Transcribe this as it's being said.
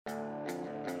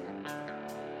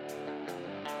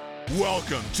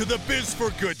Welcome to the Biz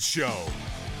for Good Show,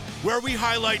 where we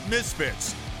highlight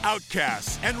misfits,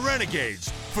 outcasts, and renegades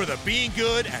for the being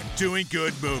good and doing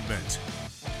good movement.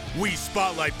 We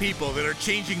spotlight people that are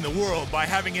changing the world by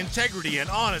having integrity and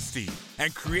honesty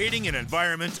and creating an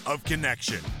environment of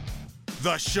connection,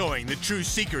 thus showing the true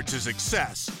secret to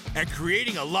success and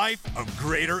creating a life of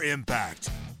greater impact.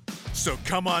 So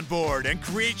come on board and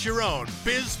create your own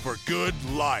Biz for Good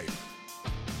life.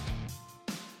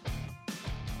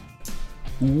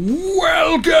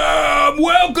 Welcome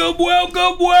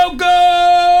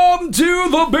to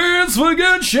the Biz for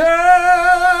Good Show.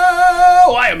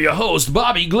 I am your host,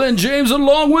 Bobby Glenn James,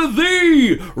 along with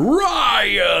the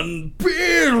Ryan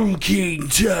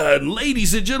Pilkington.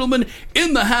 Ladies and gentlemen,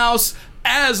 in the house,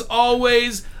 as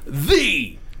always,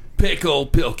 the Pickle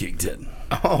Pilkington.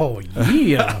 Oh,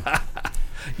 yeah.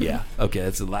 Yeah, okay,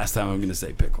 that's the last time I'm going to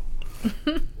say pickle.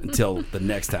 Until the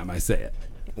next time I say it.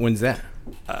 When's that?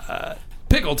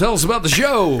 Pickle, tell us about the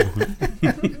show.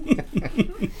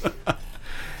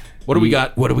 What do we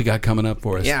got? What do we got coming up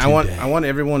for us? Yeah, today? I want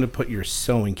everyone to put your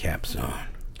sewing caps on,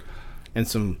 and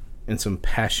some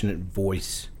passionate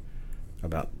voice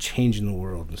about changing the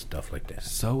world and stuff like that.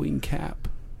 Sewing cap.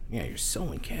 Yeah, your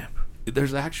sewing cap.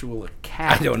 There's actual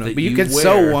cap. I don't know, that but you could wear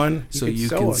sew one. So could you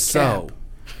sew can a sew. cap.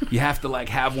 You have to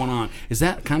have one on. Is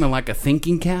that kind of like a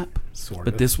thinking cap? Sort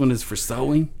But of. this one is for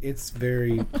sewing. It's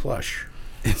very plush.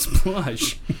 It's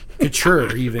plush.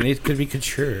 Couture, even. It could be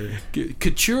couture.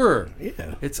 Couture.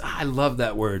 Yeah. I love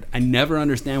that word. I never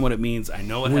understand what it means. I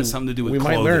know it has something to do with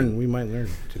clothing. We might learn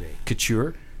today.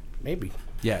 Couture? Maybe.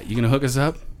 Yeah, you gonna hook us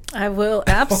up? I will,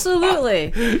 absolutely.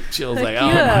 Jill's Hook like, you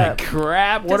oh my up.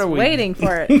 crap, what Just are we waiting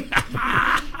for it.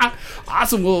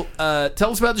 Awesome. Well, tell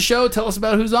us about the show. Tell us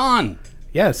about who's on.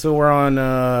 Yeah, so we're on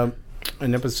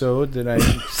an episode that I'm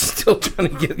still trying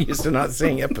to get used to not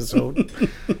saying episode.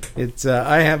 It's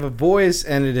I Have a Voice,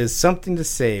 and it is Something to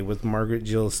Say with Margaret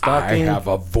Jill Stocking. I have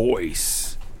a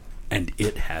voice, and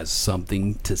it has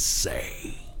something to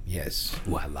say. Yes.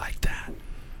 Oh, I like that.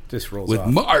 This rolls With off.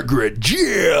 Margaret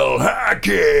Jill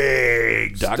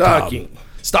Hacking. Stocking.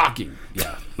 Stocking.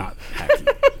 Yeah, not hacking.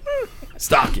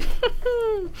 Stocking.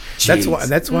 That's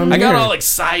Jeez. why I'm I got here. all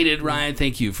excited, Ryan.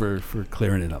 Thank you for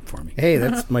clearing it up for me. Hey,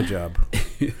 that's my job.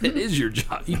 It is your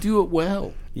job. You do it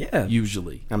well. Yeah.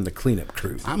 Usually. I'm the cleanup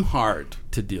crew. I'm hard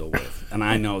to deal with, and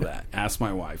I know that. Ask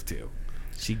my wife, too.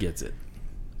 She gets it.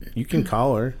 You can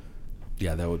call her.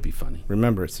 Yeah, that would be funny.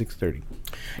 Remember, at 6:30.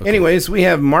 Anyways, we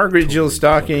have Margaret Jill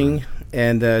Stocking,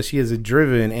 and she is a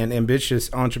driven and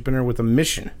ambitious entrepreneur with a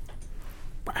mission.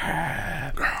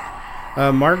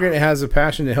 Margaret has a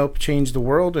passion to help change the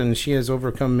world, and she has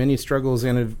overcome many struggles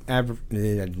and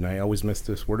I always mess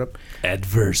this word up.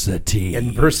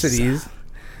 Adversities,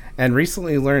 and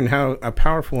recently learned how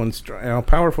powerful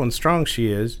and strong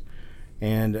she is.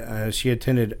 And she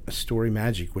attended Story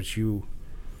Magic, which you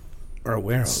are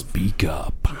aware of. Speak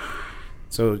up.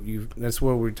 So that's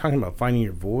what we're talking about. Finding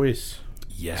your voice.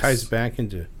 Yes. Ties back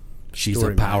into. She's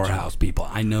Story a powerhouse, people.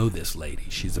 I know this lady.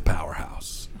 She's a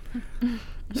powerhouse.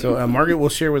 So Margaret will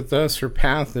share with us her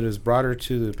path that has brought her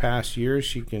to the past years.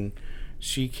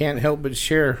 She can't help but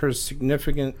share her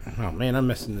significant. Oh man, I'm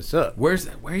messing this up. Where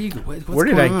are you? What's Where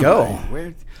did going I on, go?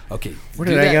 Ryan? Okay. Where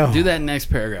did I go? Do that next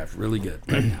paragraph really good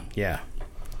right now. Yeah.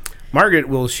 Margaret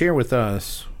will share with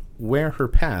us where her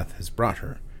path has brought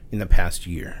her in the past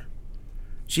year.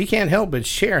 She can't help but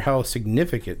share how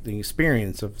significant the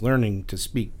experience of learning to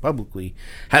speak publicly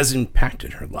has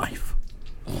impacted her life.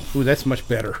 Ooh, that's much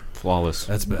better. Flawless.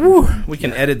 That's better. Woo, we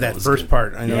can edit that first good.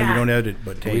 part. I know Yeah. you don't edit,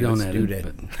 but hey, We don't let's do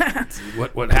edit. that.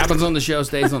 But what happens on the show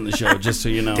stays on the show, just so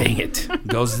you know. Dang it.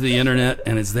 Goes to the internet,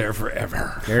 and it's there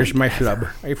forever. There's my flub.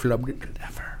 I flubbed it.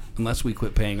 Ever. Unless we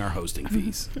quit paying our hosting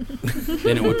fees.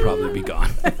 Then it would probably be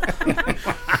gone.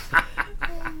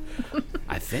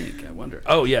 I think. I wonder.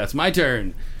 Oh, yeah, it's my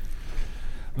turn.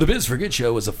 The Biz for Good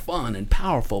Show is a fun and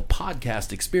powerful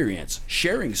podcast experience,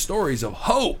 sharing stories of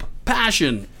hope,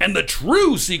 passion, and the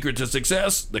true secret to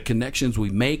success, the connections we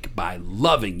make by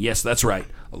loving. Yes, that's right.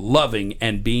 Loving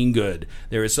and being good.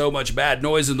 There is so much bad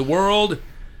noise in the world.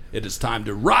 It is time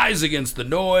to rise against the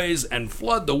noise and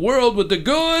flood the world with the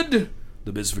good.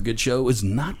 The Biz for Good Show is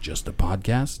not just a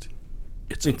podcast.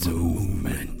 It's a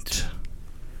movement.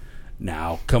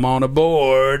 Now, come on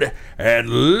aboard and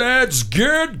let's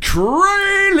get crazy.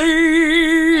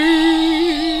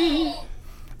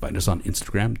 Find us on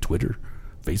Instagram, Twitter,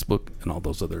 Facebook, and all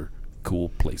those other cool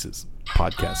places.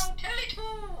 Podcasts.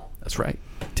 That's right.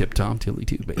 Tip Tom Tilly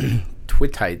too, baby.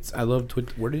 Twittites. I love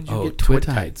Where did you get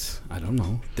Twittites? I don't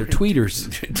know. They're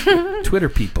tweeters. Twitter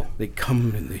people. They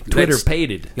come and they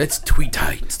Twitter-pated. Let's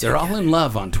Twittites. They're all in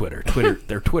love on Twitter.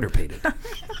 They're Twitter-pated.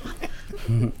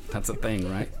 That's a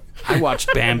thing, right? I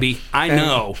watched Bambi. I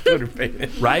know.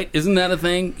 Twitter-pated. Right? Isn't that a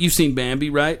thing? You've seen Bambi,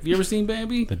 right? Have you ever seen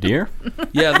Bambi? The deer?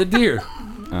 Yeah, the deer.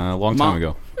 A long time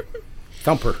ago.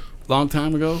 Thumper. Long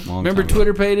time ago? Long Remember time ago.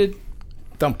 Twitter-pated?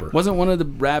 Thumper. Wasn't one of the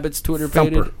rabbits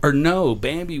Twitter-pated? Thumper. Or no,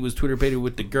 Bambi was Twitter-pated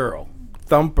with the girl.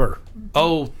 Thumper.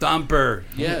 Oh, Thumper.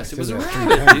 Yes, it was a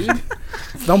rabbit, dude.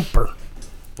 Thumper.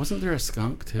 Wasn't there a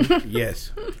skunk, too?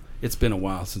 Yes. It's been a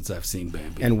while since I've seen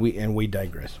Bambi. And we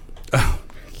digress. Oh,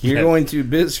 You're yeah. going to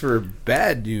Biz for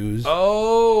bad news.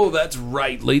 Oh, that's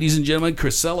right. Ladies and gentlemen,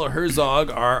 Chrisella Herzog,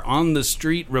 our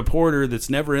on-the-street reporter that's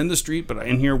never in the street but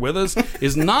in here with us,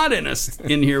 is not in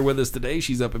here with us today.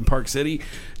 She's up in Park City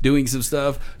doing some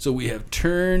stuff. So we have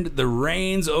turned the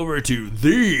reins over to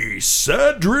the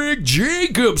Cedric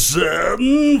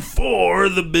Jacobson for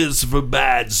the Biz for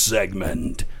Bad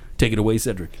segment. Take it away,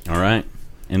 Cedric. All right.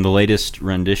 In the latest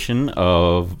rendition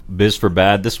of Biz for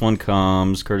Bad, this one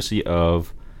comes courtesy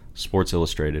of Sports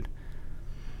Illustrated.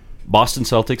 Boston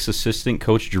Celtics assistant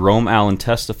coach Jerome Allen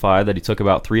testified that he took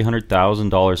about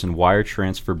 $300,000 in wire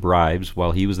transfer bribes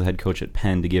while he was the head coach at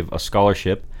Penn to give a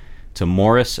scholarship to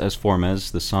Morris S.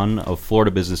 Formez, the son of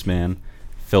Florida businessman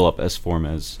Philip S.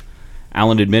 Formez.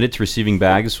 Allen admitted to receiving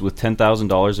bags with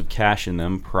 $10,000 of cash in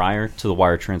them prior to the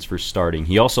wire transfers starting.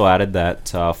 He also added that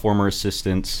former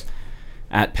assistants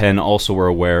at Penn also were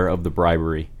aware of the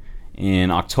bribery.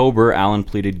 In October, Allen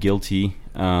pleaded guilty,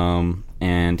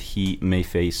 and he may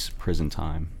face prison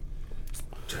time.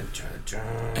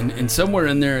 And somewhere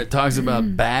in there it talks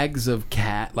about bags of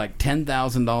like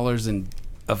 $10,000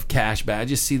 of cash bags. I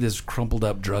just see this crumpled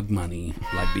up drug money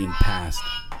like being passed.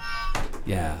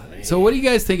 Yeah. So what do you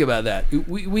guys think about that?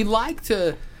 We like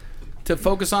to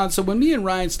focus on. So when me and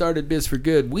Ryan started Biz for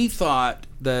Good, we thought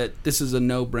that this is a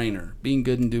no-brainer. Being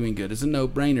good and doing good is a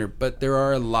no-brainer. But there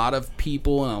are a lot of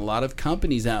people and a lot of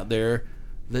companies out there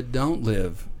that don't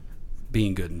live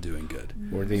being good and doing good.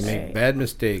 Or they make bad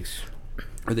mistakes.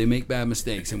 Or they make bad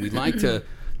mistakes. And we'd like to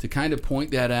kind of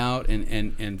point that out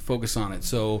and focus on it.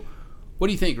 So what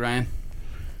do you think, Ryan?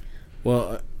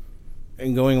 Well,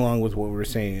 and going along with what we were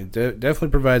saying, it definitely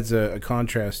provides a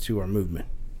contrast to our movement.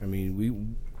 I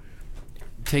mean,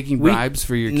 Taking bribes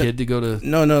for your kid to go to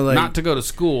not to go to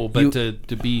school, but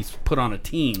to be put on a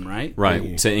team, right?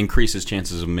 Right, to increase his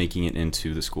chances of making it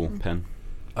into the school, Penn.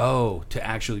 Oh, to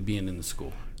actually being in the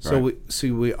school. So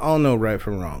we all know right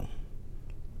from wrong,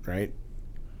 right?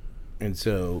 And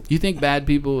so you think bad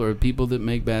people or people that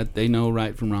make bad, they know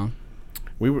right from wrong?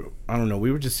 I don't know.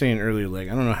 We were just saying earlier, like,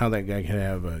 I don't know how that guy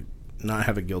can not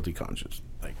have a guilty conscience.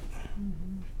 Like,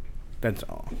 that's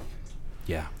all.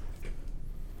 Yeah.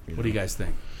 What do you guys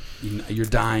think? You're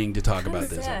dying to talk about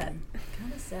this. Kind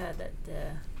of sad that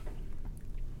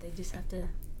they just have to.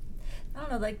 I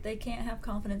don't know. Like they can't have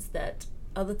confidence that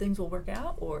other things will work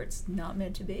out, or it's not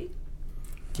meant to be.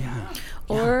 Yeah.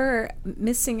 Or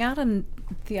missing out on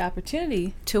the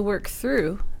opportunity to work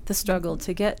through the struggle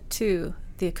to get to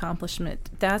the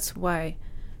accomplishment. That's why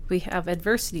we have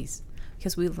adversities,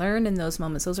 because we learn in those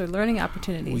moments. Those are learning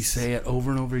opportunities. We say it over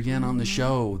and over again on the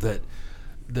show that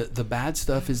the bad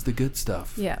stuff is the good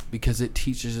stuff. Yeah. Because it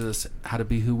teaches us how to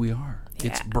be who we are.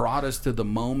 Yeah. It's brought us to the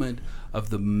moment of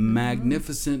the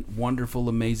magnificent, wonderful,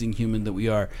 amazing human that we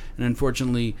are. And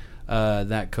unfortunately,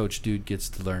 that coach dude gets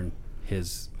to learn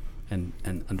his and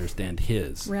understand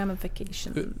his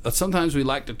ramifications. Sometimes we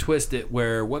like to twist it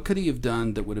where what could he have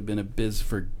done that would have been a Biz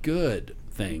for Good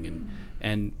thing?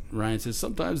 And Ryan says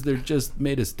sometimes they're just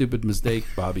made a stupid mistake,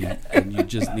 Bobby, and you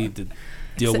just need to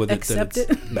deal with it. Accept that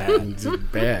it's it. bad. It's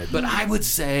bad. But I would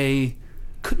say,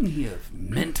 couldn't he have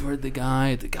mentored the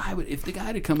guy? If the guy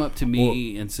had come up to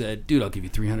me and said, "Dude, I'll give you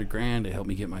 $300,000 to help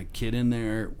me get my kid in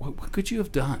there," what could you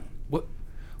have done?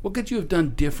 What could you have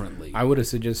done differently? I would have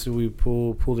suggested we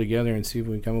pull together and see if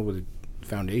we can come up with a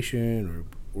foundation or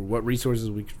what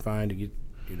resources we could find to get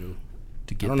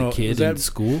to get the kid in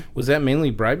school. Was that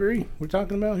mainly bribery we're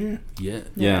talking about here? Yeah.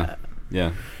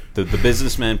 The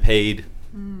businessman paid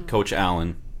Coach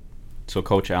Allen, so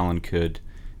Coach Allen could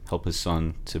help his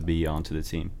son to be onto the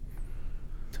team,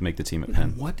 to make the team at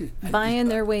Penn. Buying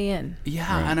their way in.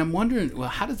 Yeah, Right. And I'm wondering, well,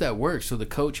 how does that work? So the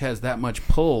coach has that much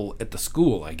pull at the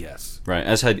school, I guess. Right,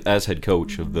 as head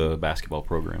coach of the basketball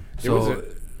program. So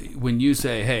when you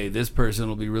say, "Hey, this person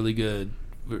will be really good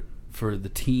for the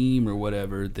team or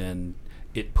whatever," then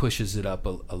it pushes it up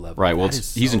a level. Right. Well,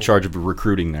 he's in charge of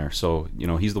recruiting there, so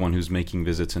he's the one who's making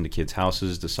visits into kids'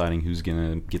 houses, deciding who's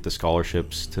gonna get the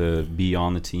scholarships to be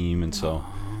on the team, and so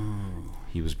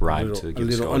he was bribed to a give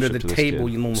a little scholarship under the to this table,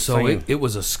 kid. you know. So it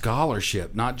was a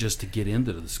scholarship, not just to get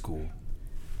into the school.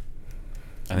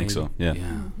 I think so. Yeah.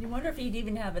 You wonder if he'd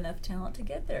even have enough talent to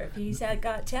get there. If he's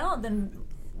got talent, then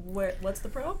what's the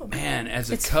problem? Man, as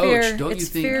a It's coach, fear. don't It's you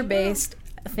think? fear-based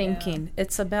thinking.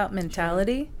 It's about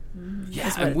mentality. Yeah,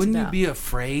 is what and it's wouldn't you about. be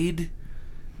afraid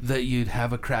that you'd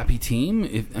have a crappy team?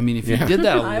 If you Yeah. did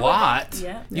that I a would- lot,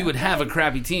 yeah. you would have a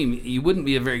crappy team. You wouldn't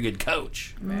be a very good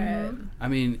coach. Right. I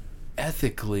mean,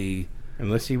 ethically,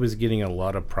 Unless he was getting a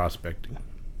lot of prospecting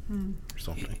or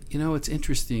something. it's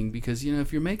interesting because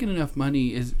if you're making enough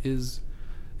money, is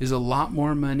a lot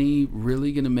more money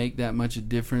really going to make that much a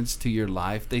difference to your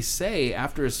life? They say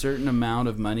after a certain amount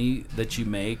of money that you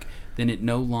make, then it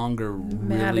no longer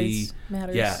really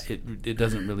Matters. Yeah, it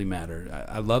doesn't really matter.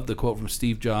 I love the quote from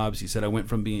Steve Jobs. He said, "I went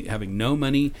from having no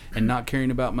money and not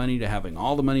caring about money to having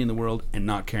all the money in the world and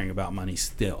not caring about money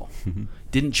still.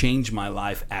 Didn't change my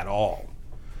life at all."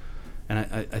 And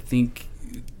I think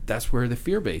that's where the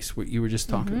fear base, what you were just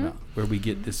talking about, where we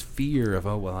get this fear of,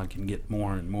 I can get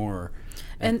more and more.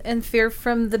 And fear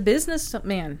from the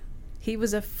businessman. He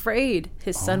was afraid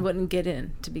his son wouldn't get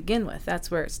in to begin with.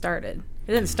 That's where it started.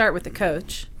 It didn't start with the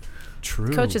coach.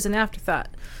 True. Coach is an afterthought.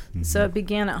 So it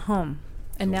began at home.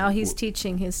 And now he's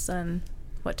teaching his son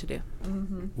what to do.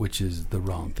 Which is the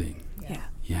wrong thing. Yeah.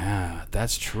 Yeah,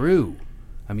 that's true.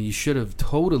 I mean, you should have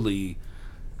totally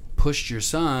pushed your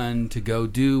son to go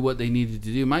do what they needed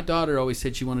to do. My daughter always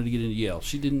said she wanted to get into Yale.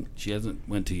 She hasn't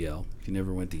went to Yale. She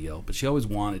never went to Yale, but she always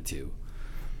wanted to.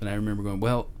 And I remember going,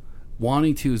 well,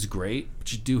 wanting to is great,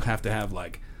 but you do have to have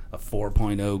like a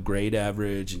 4.0 grade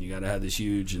average, and you got to have this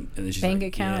huge. And then she's Bank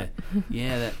like, account.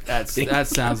 Yeah, that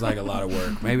sounds like a lot of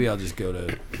work. Maybe I'll just go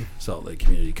to Salt Lake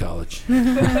Community College.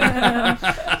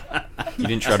 You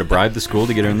didn't try to bribe the school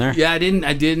to get her in there? Yeah, I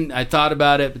didn't. I thought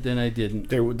about it, but then I didn't.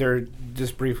 There,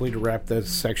 just briefly to wrap that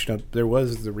section up, there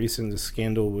was the recent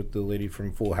scandal with the lady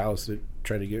from Full House that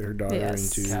tried to get her daughter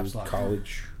Yes. into Caps lock.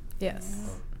 college.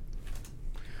 Yes.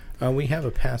 We have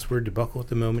a password debacle at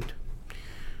the moment,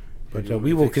 but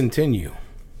we will continue.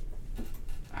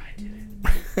 I did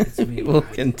it. It's me. We will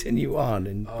continue on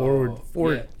and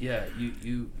forward. Yeah, you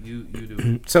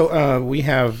do. So we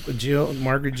have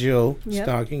Margaret Jill Yep.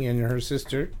 Stocking and her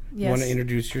sister. You want to Yes.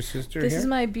 introduce your sister This here? is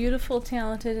my beautiful,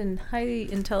 talented, and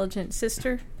highly intelligent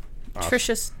sister,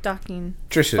 Trisha Stocking.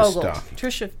 Trisha Fogel. Stocking.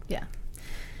 Trisha, yeah.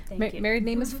 Thank you. Married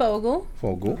name is Fogel.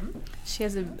 Fogel. She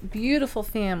has a beautiful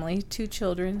family, 2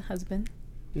 children, husband.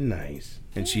 Nice.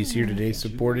 And she's here today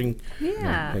supporting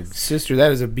Yeah. her sister.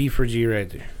 That is a B for G right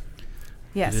there.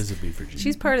 Yes. It is a beaver.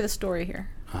 She's part of the story here.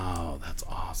 Oh, that's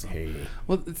awesome. Hey.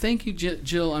 Well, thank you,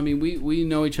 Jill. I mean, we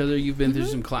know each other. You've been through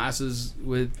some classes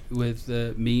with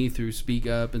me through Speak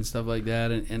Up and stuff like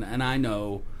that, and I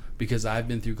know because I've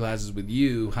been through classes with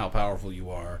you how powerful you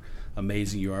are,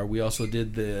 amazing you are. We also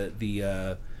did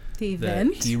the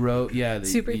event. hero,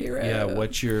 Superhero. Yeah,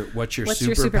 what's your What's your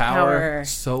superpower? superpower?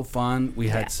 So fun. We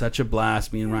had such a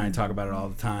blast. Me and Ryan talk about it all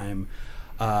the time.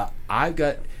 I've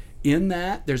got in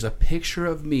that. There's a picture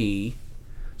of me.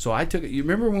 So I took it. You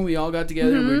remember when we all got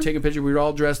together? We were taking a picture. We were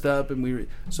all dressed up, and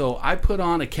so I put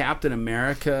on a Captain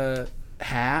America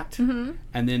hat, and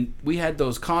then we had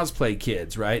those cosplay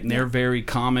kids, right? And they're very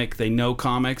comic. They know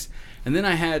comics. And then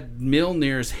I had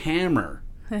Mjolnir's hammer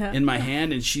in my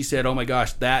hand, and she said, "Oh my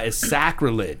gosh, that is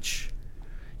sacrilege.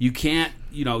 You can't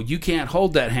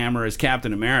hold that hammer as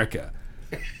Captain America."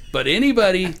 But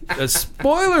anybody, a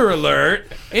spoiler alert,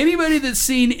 anybody that's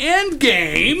seen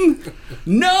Endgame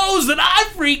knows that I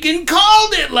freaking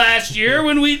called it last year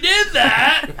when we did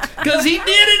that, because he did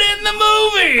it in the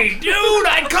movie. Dude,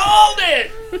 I called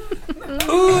it.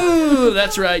 Ooh,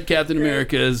 that's right. Captain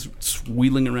America is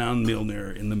wheeling around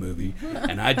Mjolnir in the movie.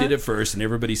 And I did it first, and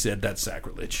everybody said that's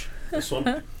sacrilege. This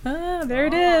one? Ah, there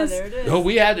it is. There it is. Oh,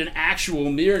 we had an actual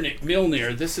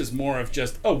Mjolnir. This is more of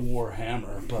just a war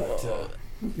hammer, but...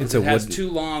 It's it a has wood. too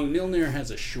long. Mjolnir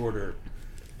has a shorter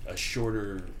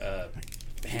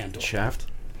handle. Shaft?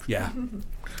 Yeah.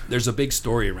 There's a big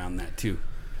story around that too.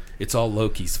 It's all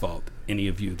Loki's fault. Any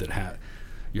of you that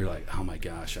you're like, oh my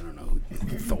gosh, I don't know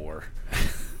who Thor.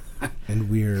 And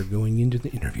we're going into the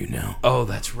interview now. Oh,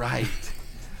 that's right.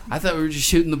 I thought we were just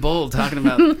shooting the bull, talking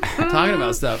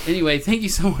about stuff. Anyway, thank you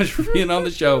so much for being on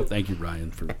the show. Thank you, Ryan,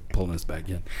 for pulling us back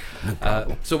in.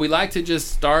 So we like to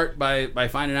just start by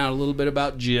finding out a little bit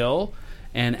about Jill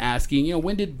and asking,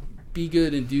 when did be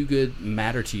good and do good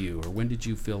matter to you, or when did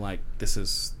you feel like this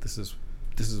is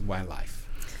my life?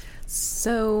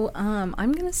 So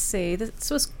I'm going to say this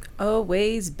was a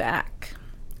ways back.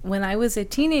 When I was a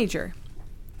teenager,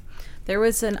 there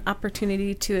was an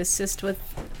opportunity to assist with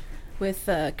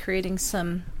creating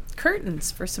some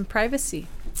curtains for some privacy,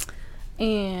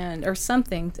 or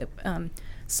something.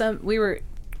 We were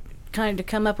kind of to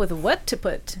come up with what to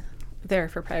put there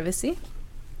for privacy.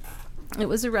 It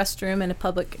was a restroom in a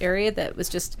public area that was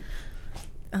just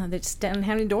they just didn't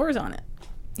have any doors on it.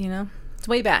 It's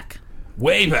way back.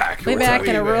 Way back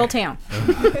in a rural town.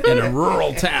 In a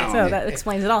rural town. So that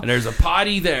explains it all. And there's a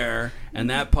potty there, and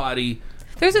that potty.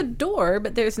 There's a door,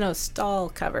 but there's no stall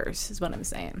covers, is what I'm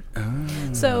saying.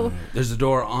 So there's a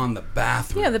door on the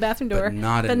bathroom. Yeah, the bathroom door, but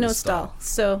not in no the stall.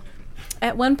 So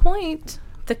at one point,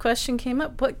 the question came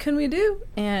up, what can we do?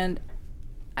 And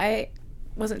I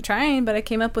wasn't trying, but I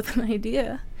came up with an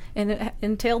idea. And it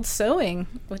entailed sewing,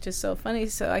 which is so funny.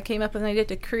 So I came up with an idea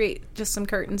to create just some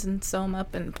curtains and sew them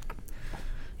up. And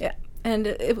yeah, and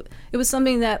it was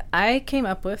something that I came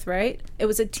up with, right? It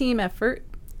was a team effort.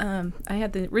 I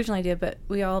had the original idea, but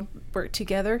we all worked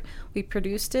together. We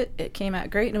produced it. It came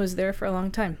out great, and it was there for a long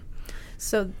time.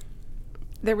 So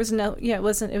there was it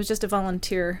was just a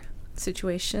volunteer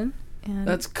situation. And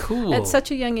that's cool. At such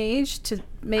a young age to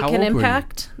make an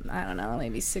impact. I don't know,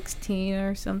 maybe 16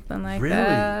 or something like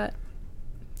that.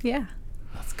 Yeah.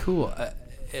 That's cool.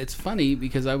 It's funny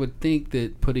because I would think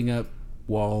that putting up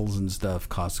walls and stuff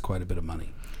costs quite a bit of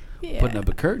money. Yeah. Putting up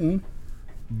a curtain,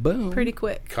 boom. Pretty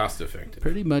quick. Cost effective.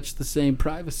 Pretty much the same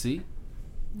privacy.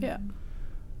 Yeah.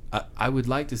 I would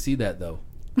like to see that, though.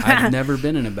 I've never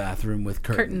been in a bathroom with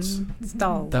curtains. Curtain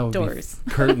stall doors.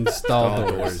 Curtain stall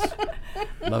doors.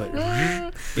 Love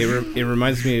it. It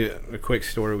reminds me of a quick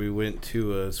story. We went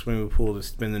to a swimming pool to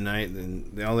spend the night,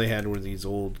 and all they had were these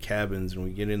old cabins, and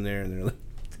we get in there, and they're like,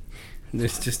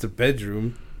 there's just a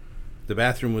bedroom. The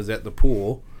bathroom was at the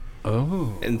pool.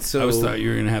 Oh. And so I always thought you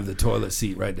were going to have the toilet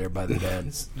seat right there by the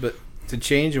bed. But to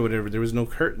change or whatever, there was no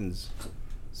curtains.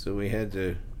 So we had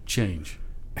to change.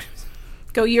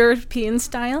 Go European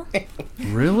style?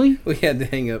 Really? We had to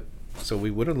hang up. So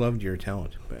we would have loved your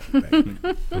talent. Back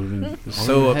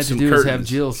sew up some curtains. Have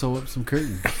Jill sew up some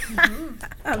curtains.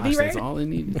 Gosh, that's all they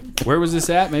needed. Where was this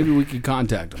at? Maybe we could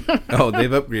contact them. Oh,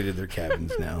 they've upgraded their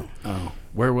cabins now. Oh,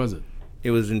 where was it?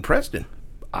 It was in Preston,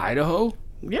 Idaho.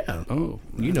 Yeah. Oh,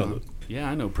 you know. Yeah,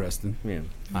 I know Preston. Yeah.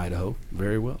 Idaho,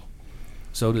 very well.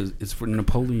 So does it's where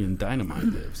Napoleon Dynamite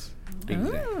lives.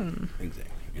 Exactly.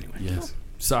 Anyway. Yes.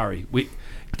 Sorry.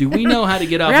 Do we know how to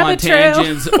get off Rabbit on trail.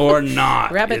 tangents or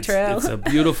not? Rabbit trail. It's a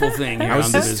beautiful thing here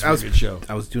on the Biz for Good Show.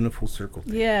 I was doing a full circle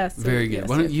thing. Yes. Very good. Yes,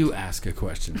 Why don't you ask a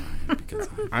question, Ryan? Because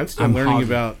I'm still learning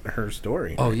about her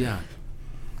story. Oh, yeah.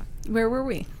 Where were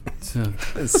we? So,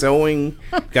 sewing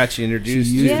got you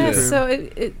introduced to Yes, so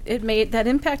it made that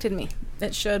impacted me.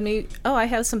 It showed me, I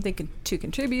have something to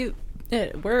contribute.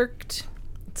 It worked.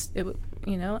 And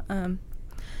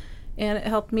it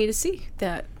helped me to see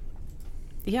that,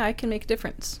 I can make a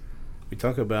difference. You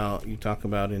talk about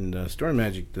in Story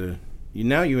Magic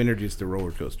you introduced the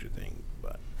roller coaster thing,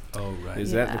 but right.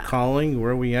 Is that the calling? Where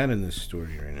are we at in this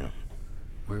story right now?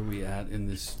 Where are we at in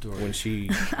this story? When she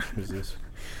is this?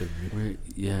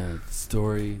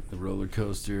 Story, the roller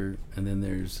coaster, and then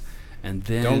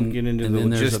don't get into the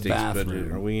logistics, but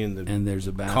are we in the there's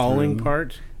a bathroom, calling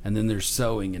part? And then there's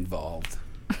sewing involved.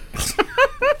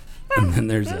 And then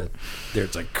there's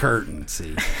a curtain,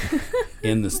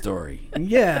 in the story.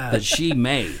 Yeah. That she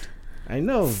made. I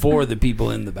know. For the people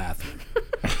in the bathroom.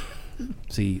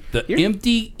 See, the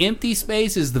empty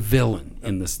space is the villain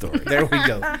in the story. There we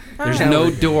go. There's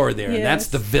no door there. Yes. That's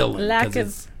the villain. Lack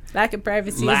of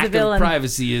privacy is the villain. Lack of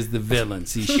privacy is the villain.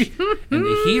 See, and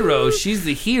the hero, she's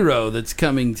the hero that's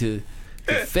coming to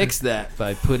fix that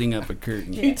by putting up a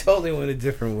curtain. You totally went a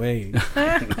different way.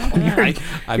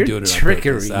 I'm doing it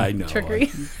trickery. On purpose. I know.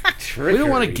 Trickery. We don't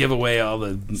want to give away all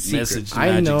the message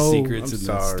magic secrets and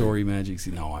the story magic.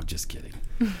 No, I'm just kidding.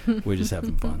 We're just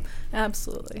having fun.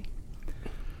 Absolutely.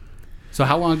 So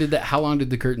how long did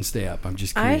the curtain stay up? I'm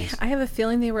just curious. I have a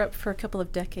feeling they were up for a couple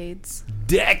of decades.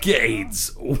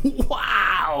 Decades!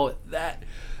 Wow! That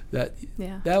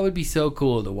would be so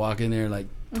cool to walk in there like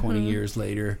 20 years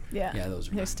later. Yeah. Yeah, those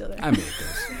are They're still there. I made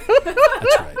those.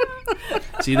 That's right.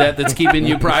 See that's keeping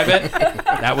you private?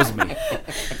 That was me.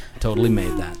 Totally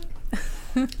made that.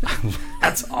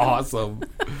 That's awesome.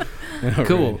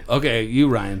 Cool. Right. Okay, you,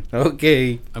 Ryan.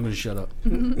 Okay. I'm going to shut up.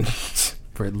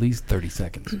 For at least 30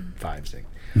 seconds. 5 seconds.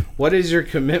 What is your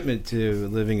commitment to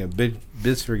living a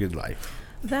Biz for Good life?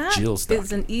 That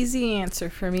is an easy answer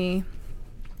for me.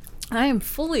 I am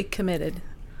fully committed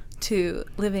to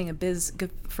living a Biz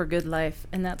for Good life,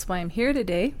 and that's why I'm here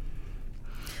today.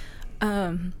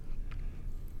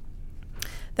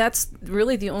 That's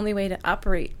really the only way to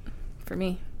operate for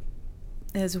me,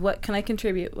 is what can I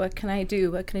contribute? What can I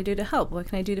do? What can I do to help? What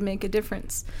can I do to make a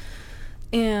difference?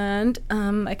 And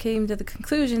I came to the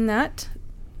conclusion that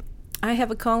I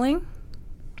have a calling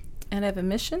and I have a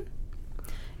mission,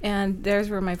 and there's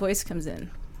where my voice comes in.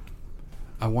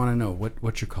 I want to know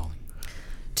what you're calling.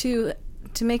 To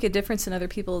make a difference in other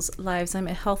people's lives. I'm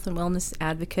a health and wellness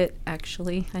advocate,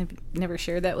 actually. I've never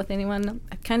shared that with anyone.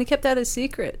 I've kind of kept that a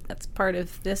secret. That's part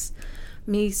of this,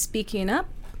 me speaking up,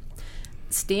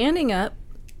 standing up,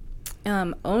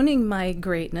 owning my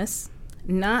greatness,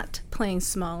 not playing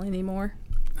small anymore,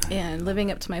 and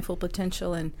living up to my full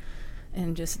potential, and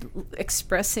just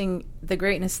expressing the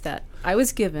greatness that I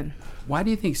was given. Why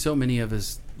do you think so many of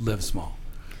us live small?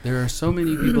 There are so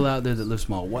many people out there that live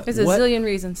small. There's a zillion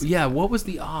reasons. Yeah, what was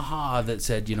the aha that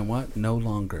said, you know what, no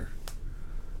longer?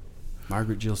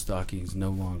 Margaret Jill Stockings,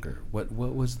 no longer. What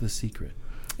was the secret?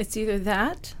 It's either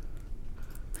that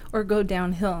or go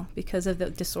downhill because of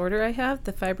the disorder I have,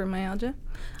 the fibromyalgia.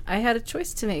 I had a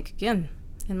choice to make again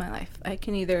in my life. I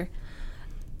can either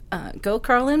go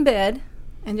curl in bed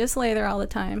and just lay there all the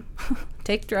time,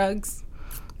 take drugs,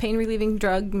 pain-relieving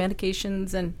drug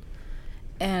medications, and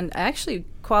I actually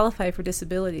qualify for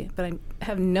disability, but I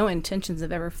have no intentions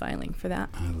of ever filing for that.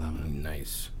 I love it.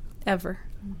 Nice. Ever.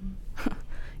 Mm-hmm.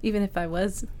 Even if I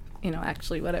was,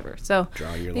 actually whatever. So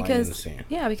Draw your line in the sand.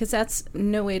 Yeah, because that's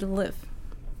no way to live.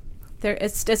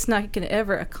 It's not going to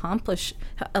ever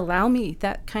allow me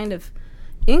that kind of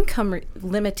income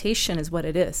limitation is what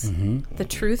it is. Mm-hmm. The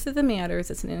truth of the matter is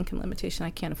it's an income limitation. I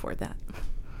can't afford that.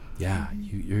 Yeah,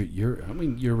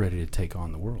 you're ready to take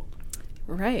on the world.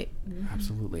 Right.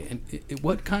 Absolutely. And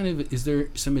what kind of, is there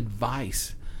some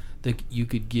advice that you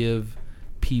could give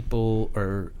people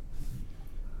or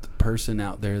the person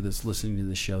out there that's listening to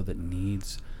the show that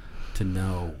needs to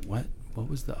know what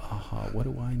was the aha? What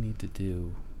do I need to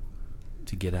do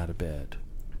to get out of bed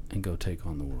and go take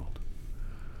on the world?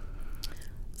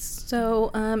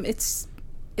 So it's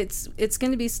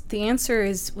going to be, the answer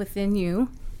is within you,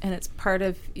 and it's part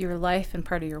of your life and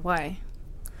part of your why.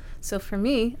 So for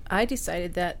me, I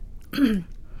decided that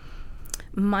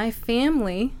my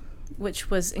family, which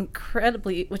is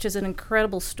an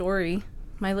incredible story,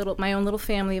 my own little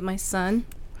family of my son,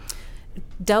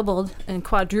 doubled and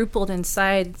quadrupled in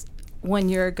size 1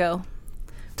 year ago.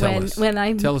 Tell us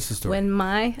the story. When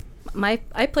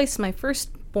I placed my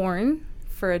firstborn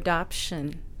for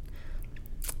adoption,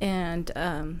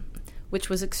 and which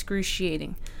was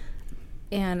excruciating,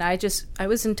 and I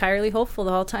was entirely hopeful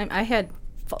the whole time. I had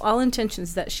all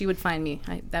intentions that she would find me.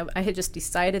 I had just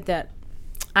decided that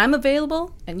I'm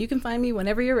available and you can find me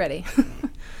whenever you're ready.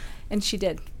 And she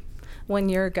did 1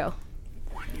 year ago.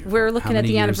 We're looking at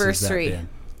the anniversary.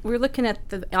 We're looking at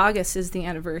August is the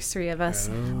anniversary of us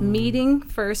meeting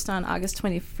first on August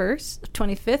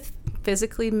 25th,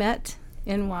 physically met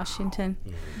in Washington.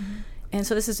 Mm-hmm. And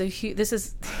so this is this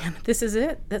is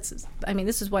it.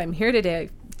 This is why I'm here today.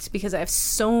 It's because I have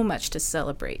so much to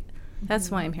celebrate.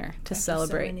 That's why I'm here, to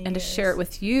celebrate and to share it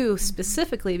with you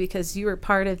specifically, because you were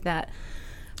part of that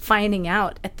finding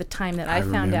out at the time that I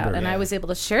found out, and I was able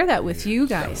to share that with you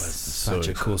guys. That was such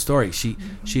a cool story.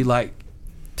 She like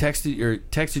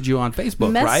texted you on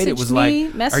Facebook, right? It was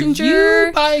like, Messenger. Are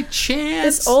you by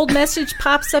chance? This old message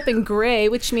pops up in gray,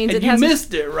 which means and it you hasn't.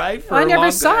 Missed it, right? I never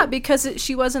saw it because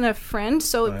she wasn't a friend,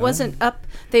 so it wasn't up.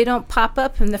 They don't pop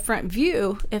up in the front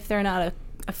view if they're not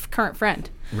a current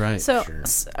friend. Right. So,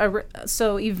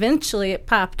 so eventually it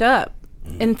popped up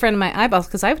in front of my eyeballs,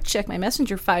 because I would check my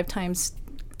Messenger 5 times,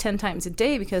 10 times a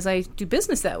day, because I do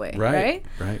business that way. Right.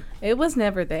 It was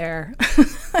never there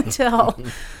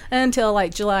until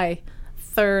like July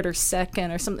 3rd or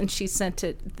 2nd or something. She sent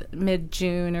it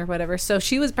mid-June or whatever. So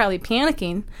she was probably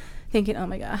panicking, thinking, oh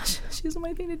my gosh, she doesn't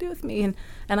want anything to do with me. And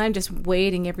I'm just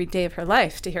waiting every day of her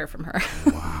life to hear from her.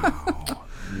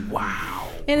 Wow.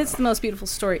 And it's the most beautiful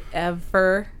story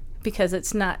ever, because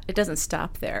it doesn't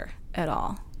stop there at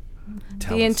all.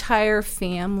 The entire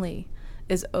family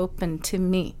is open to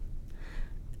me.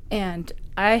 And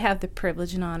I have the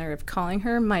privilege and honor of calling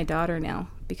her my daughter now,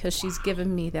 because she's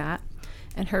given me that.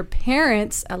 And her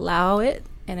parents allow it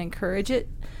and encourage it.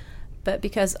 But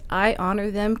because I honor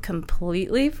them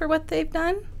completely for what they've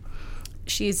done,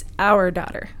 she's our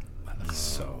daughter. That's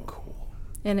so cool.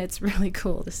 And it's really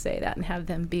cool to say that and have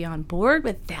them be on board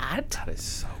with that. That is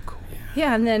so cool.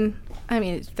 Yeah, and then,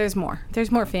 there's more.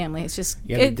 There's more family. It's just,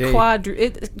 it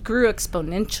grew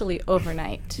exponentially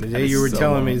overnight. The day you were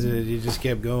telling me that you just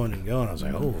kept going and going, I was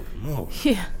like, oh, no.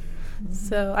 Yeah.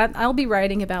 So I'll be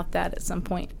writing about that at some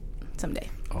point, someday,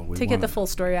 to get the full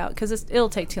story out, because it'll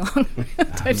take too long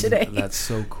today. That's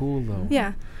so cool, though.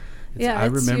 Yeah. I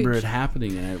it's remember huge. it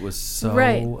happening, and it was so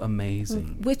Right.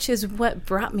 amazing. Which is what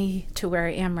brought me to where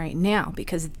I am right now,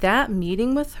 because that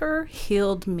meeting with her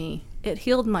healed me. It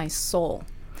healed my soul.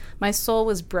 My soul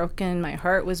was broken. My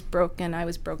heart was broken. I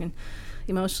was broken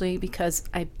emotionally because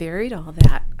I buried all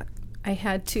that. I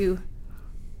had to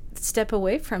step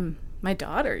away from my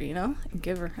daughter, and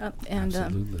give her up. And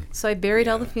Absolutely. so I buried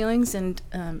all the feelings. And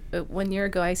 1 year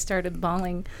ago, I started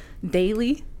bawling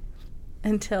daily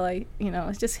until I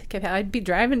just kept. I'd be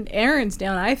driving errands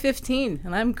down I-15,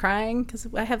 and I'm crying because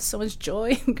I have so much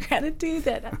joy and gratitude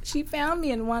that she found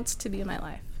me and wants to be in my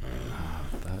life.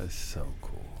 That is so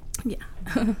cool. Yeah.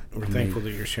 We're thankful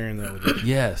that you're sharing that with us.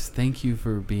 Yes, thank you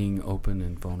for being open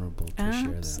and vulnerable to share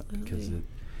that, Absolutely. because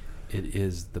it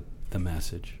is the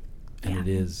message, and it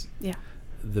Yeah. is Yeah.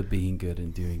 the being good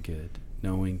and doing good,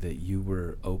 knowing that you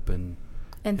were open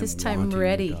And this and time wanting your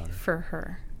ready daughter. for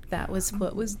her. That was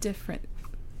what was different.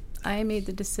 I made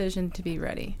the decision to be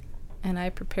ready, and I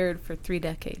prepared for 3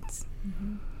 decades.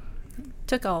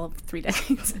 Took all of 3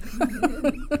 decades.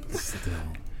 Still.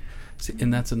 See,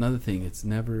 and that's another thing. It's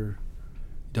never,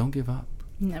 don't give up.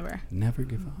 Never. Never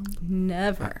give up.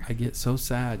 Never. I get so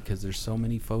sad because there's so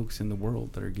many folks in the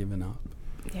world that are giving up.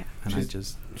 Yeah. And I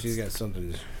just, She's got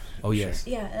something to oh yes.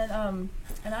 Yeah,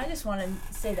 and I just want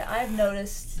to say that I've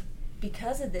noticed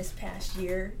because of this past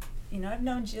year, I've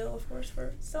known Jill, of course,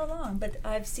 for so long, but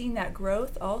I've seen that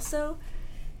growth also,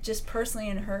 just personally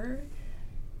in her.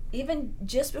 Even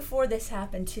just before this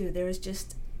happened too, there was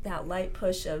just that light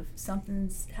push of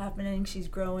something's happening, she's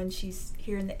growing, she's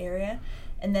here in the area,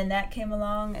 and then that came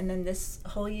along, and then this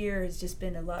whole year has just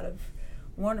been a lot of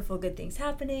wonderful good things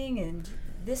happening, and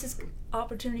this is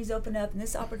opportunities open up, and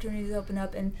this opportunities open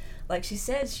up, and like she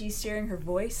said, she's sharing her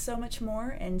voice so much more,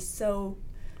 and so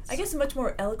I guess much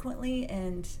more eloquently,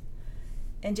 and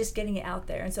just getting it out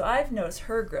there. And so I've noticed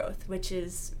her growth, which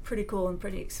is pretty cool and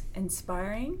pretty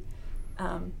inspiring,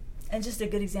 and just a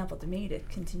good example to me to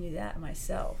continue that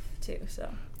myself too. So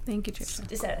Thank you, Trisha.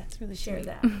 just had to really share sweet.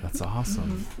 that. That's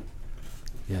awesome.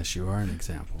 Yes, you are an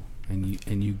example, and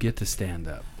you get to stand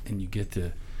up, and you get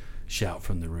to shout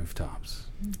from the rooftops,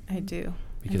 I do.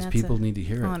 And because that's people a need to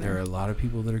hear it. honor. There are a lot of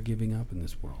people that are giving up in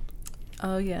this world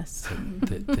Oh, yes.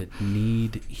 that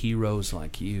need heroes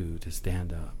like you to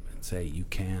stand up and say you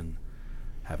can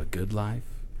have a good life,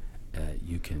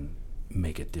 you can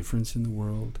make a difference in the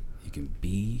world, you can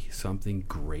be something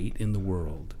great in the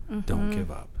world. Don't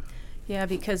give up. Yeah,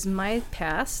 because my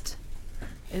past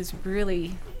is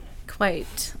really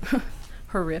quite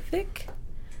horrific.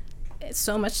 It's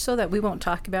so much so that we won't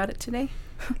talk about it today.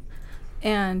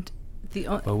 And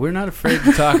Well, we're not afraid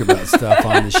to talk about stuff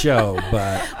on the show,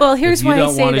 but well, here's if you why I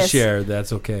don't say want to this. share,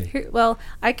 that's okay.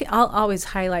 I'll always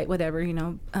highlight whatever,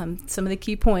 some of the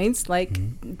key points, like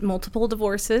multiple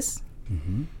divorces,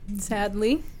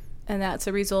 sadly, and that's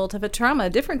a result of a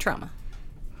different trauma.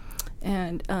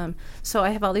 And so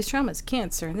I have all these traumas,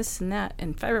 cancer and this and that,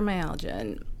 and fibromyalgia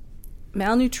and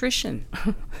malnutrition.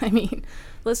 I mean,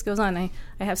 the list goes on. I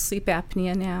have sleep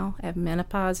apnea now. I have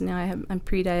menopause now. I'm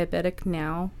pre-diabetic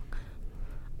now.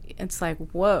 It's like,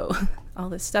 whoa, all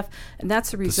this stuff. And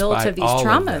that's a result Despite of these all of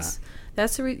traumas.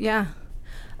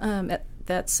 that.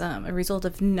 That's a result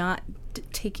of not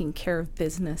taking care of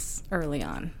business early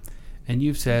on. And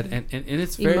you've said, and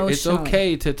it's it's Emotionally.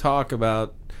 okay to talk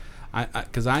about,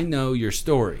 because I know your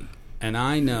story, and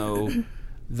I know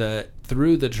that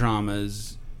through the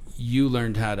traumas, you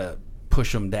learned how to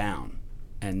push them down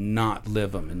and not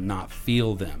live them and not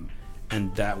feel them.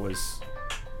 And that was,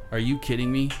 are you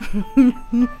kidding me?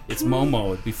 It's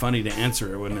Momo. It'd be funny to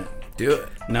answer it, wouldn't it? do it.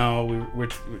 No, we're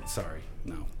sorry.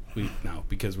 No,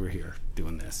 because we're here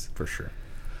doing this. For sure.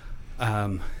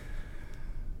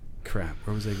 Crap,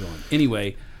 where was I going?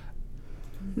 Anyway,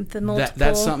 The multiple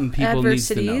that's something people needs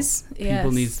to know. adversities. People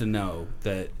Yes. needs to know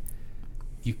that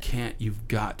you can't. You've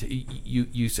got to.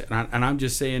 You say, and I'm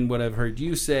just saying what I've heard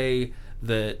you say,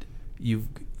 that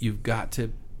you've got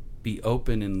to be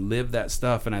open and live that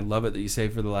stuff. And I love it that you say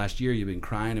for the last year you've been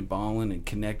crying and bawling and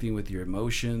connecting with your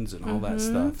emotions and all that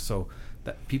stuff. So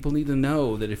that people need to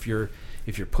know that if you're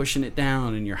pushing it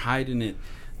down and you're hiding it,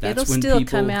 that's It'll when still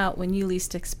people come out when you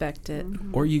least expect it.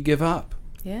 or you give up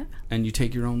Yeah, and you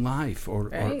take your own life or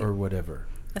Right. whatever.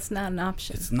 that's not an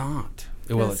option. It's not.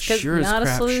 Well, it 'Cause sure as not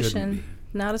crap a shouldn't solution. be.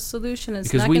 Not a solution. It's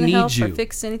Because not we going to need help you. or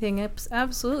fix anything.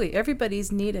 Absolutely,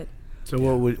 everybody's needed. So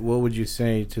what would you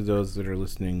say to those that are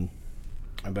listening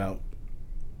about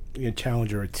a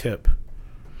challenge or a tip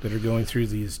that are going through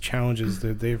these challenges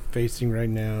that they're facing right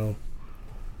now?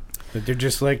 That they're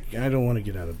just like, I don't want to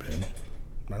get out of bed.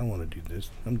 I don't want to do this.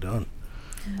 I'm done.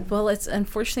 Well,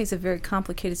 unfortunately it's a very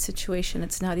complicated situation.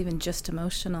 It's not even just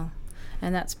emotional.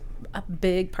 And that's a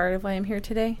big part of why I'm here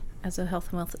today as a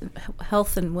health and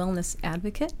wellness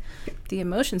advocate. The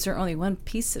emotions are only one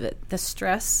piece of it. The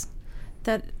stress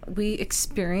that we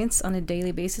experience on a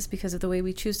daily basis because of the way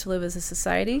we choose to live as a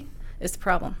society is the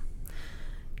problem.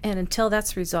 And until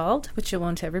that's resolved, which it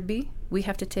won't ever be, we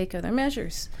have to take other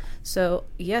measures. So,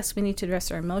 yes, we need to address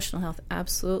our emotional health,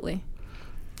 absolutely.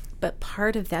 But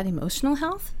part of that emotional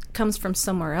health comes from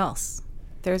somewhere else.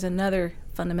 There's another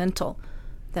fundamental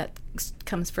that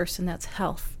comes first, and that's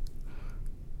health.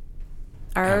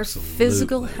 Our Absolutely.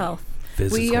 physical health.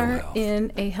 We are health.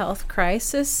 in a health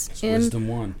crisis It's in Wisdom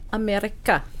One.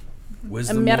 America.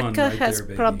 Wisdom America One right has there,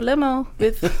 baby. problemo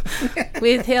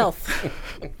with health.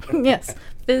 Yes,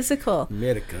 physical.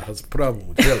 America has a problem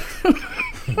with health.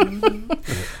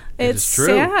 It's is true.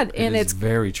 sad, It and is it's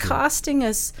very true. costing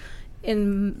us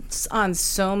on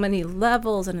so many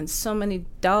levels and in so many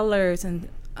dollars, and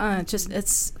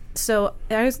it's so.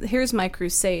 Here's my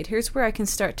crusade. Here's where I can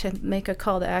start to make a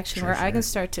call to action, where I can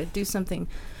start to do something.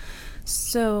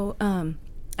 So,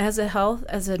 as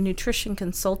a nutrition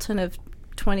consultant of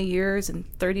 20 years and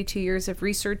 32 years of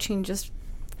researching, just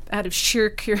out of sheer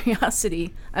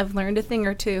curiosity, I've learned a thing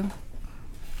or two.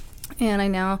 And I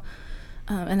now,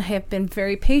 and I have been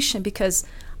very patient because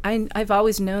I've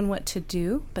always known what to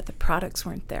do, but the products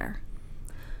weren't there.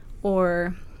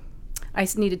 Or I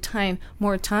needed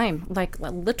more time, like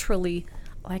literally,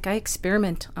 like I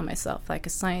experiment on myself, like a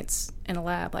science in a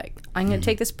lab. Like, I'm going to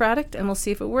take this product and we'll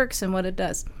see if it works and what it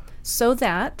does. So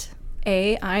that,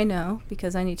 I know,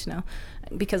 because I need to know,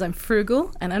 because I'm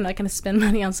frugal and I'm not going to spend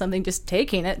money on something just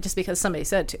taking it just because somebody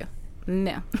said to.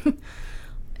 No.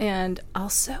 And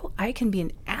also, I can be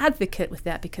an advocate with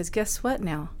that because guess what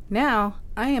now? Now,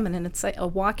 I am a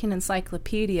walking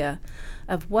encyclopedia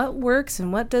of what works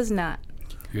and what does not.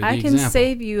 You're the I can example.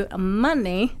 save you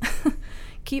money,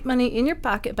 keep money in your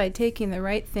pocket by taking the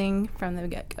right thing from the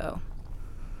get-go.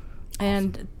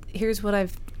 And here's what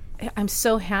I'm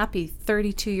so happy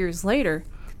 32 years later,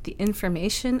 the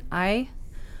information I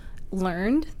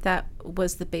learned that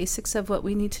was the basics of what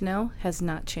we need to know has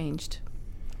not changed.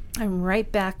 I'm right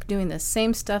back doing the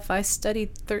same stuff I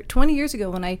studied 20 years ago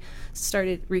when I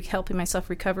started helping myself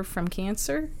recover from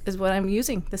cancer is what I'm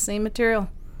using, the same material.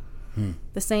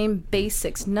 The same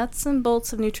basics, nuts and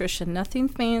bolts of nutrition, nothing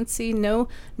fancy, no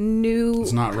new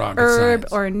It's not rocket herb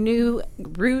science. or new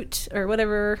root or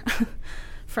whatever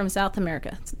from South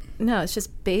America. No, it's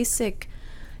just basic.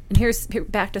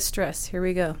 And back to stress. Here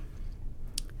we go.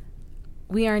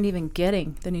 We aren't even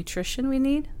getting the nutrition we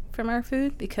need from our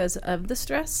food because of the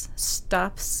stress.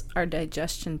 Stops our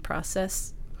digestion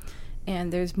process.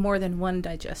 And there's more than one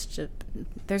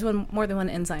more than one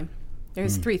enzyme.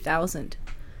 There's 3,000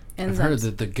 enzymes. I've heard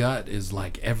that the gut is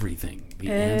like everything.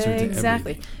 The answer to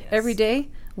Exactly. everything. Every day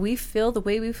we feel the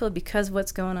way we feel because of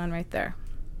what's going on right there.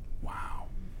 Wow.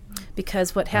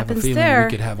 Because what I have a happens feeling there,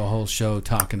 we could have a whole show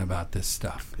talking about this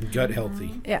stuff. Gut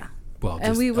healthy. yeah, Well, and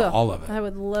just we will. all of it. I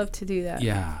would love to do that.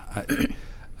 Yeah.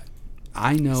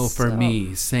 I know for So-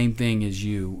 me, same thing as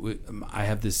you. I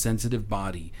have this sensitive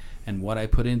body, and what I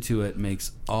put into it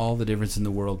makes all the difference in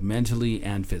the world, mentally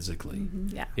and physically.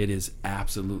 Yeah. It is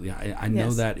absolutely. I know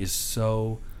Yes. that is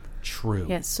so true.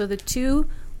 Yes. So the two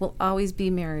will always be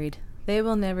married. They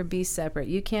will never be separate.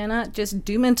 You cannot just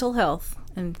do mental health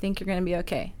and think you're going to be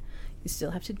okay. You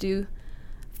still have to do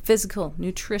physical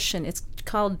nutrition. It's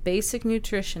called basic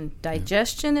nutrition.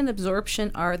 Digestion and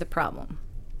absorption are the problem.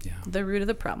 Yeah. The root of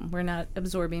the problem. We're not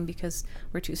absorbing because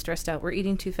we're too stressed out. We're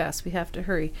eating too fast. We have to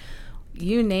hurry.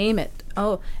 You name it.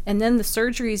 Oh, and then the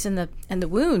surgeries and the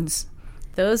wounds,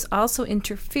 those also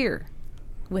interfere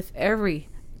with every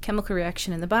chemical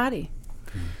reaction in the body.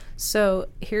 So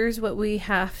here's what we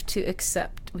have to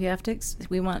accept.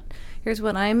 Here's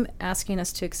what I'm asking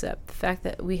us to accept: the fact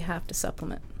that we have to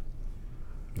supplement.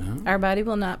 No? Our body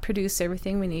will not produce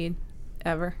everything we need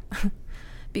ever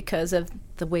because of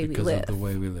the way Because we live. of the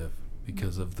way we live.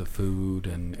 Because of the food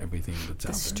and everything that's The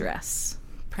out stress,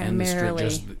 there. And the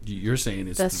primarily. you're saying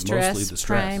it's The mostly the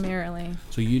stress. primarily.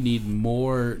 So you need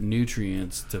more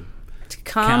nutrients to To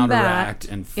counteract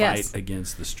and fight yes.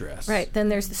 against the stress. Right. Then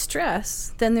there's the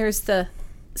stress. Then there's the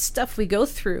stuff we go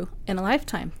through in a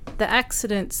lifetime. The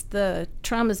accidents, the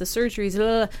traumas, the surgeries.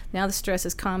 Now the stress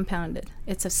is compounded.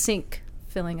 It's a sink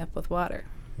filling up with water.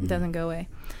 It doesn't go away.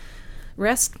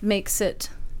 Rest makes it,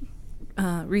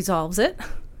 resolves it.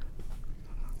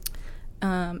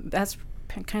 That's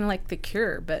kind of like the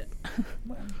cure, but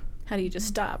how do you just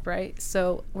stop, right?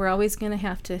 So we're always going to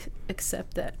have to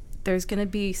accept that there's going to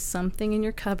be something in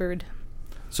your cupboard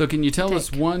So can you tell us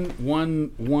Take.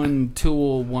 one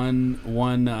tool,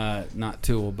 not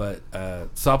tool, but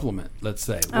supplement? Let's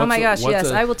say. Oh my gosh, yes,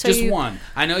 I will tell just you. Just one.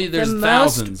 I know there's the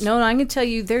thousands. No, I'm going to tell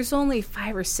you. There's only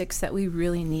 5 or 6 that we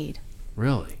really need.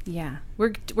 Really? Yeah,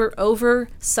 we're over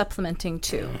supplementing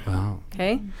too. Wow.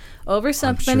 Okay, over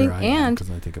supplementing and because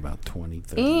I think about 20,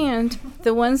 30. and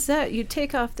the ones that you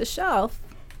take off the shelf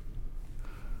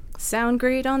sound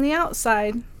great on the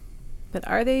outside, but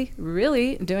are they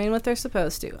really doing what they're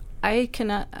supposed to?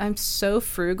 I'm so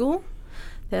frugal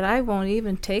that I won't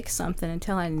even take something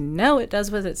until I know it does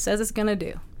what it says it's going to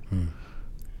do.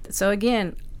 So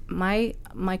again, my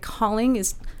calling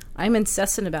is, I'm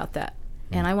incessant about that.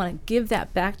 And I want to give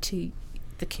that back to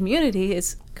the community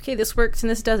is, okay, this works and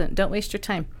this doesn't. Don't waste your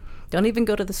time. Don't even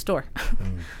go to the store.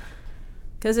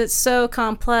 Because it's so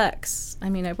complex. I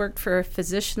mean, I worked for a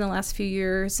physician the last few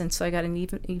years, and so I got an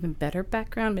even better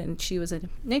background, and she was a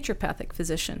naturopathic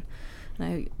physician. And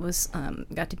I was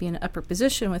got to be in an upper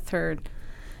position with her.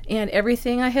 And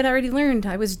everything I had already learned,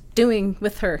 I was doing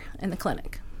with her in the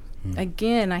clinic.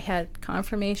 Again, I had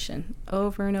confirmation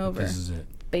over and over. This is it.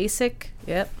 Basic,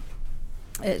 yep.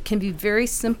 It can be very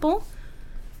simple,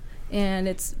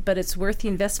 but it's worth the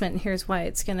investment. And here's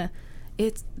why: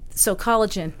 so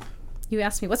collagen. You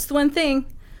asked me what's the one thing,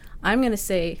 I'm gonna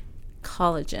say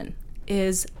collagen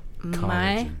is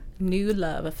my new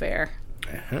love affair.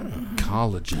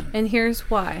 Collagen. And here's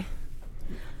why: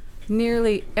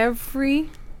 nearly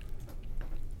every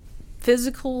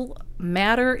physical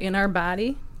matter in our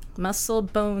body, muscle,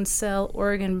 bone, cell,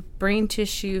 organ, brain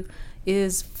tissue,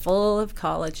 is full of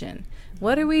collagen.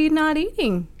 What are we not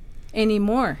eating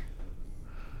anymore?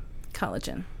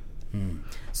 Collagen.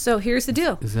 So here's the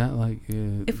deal. Is that like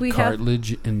If we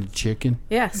cartilage in the chicken?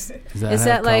 Yes. Is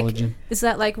that collagen? Is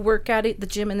that like work out at the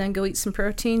gym and then go eat some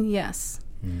protein? Yes.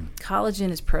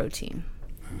 Collagen is protein.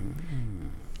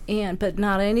 But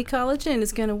not any collagen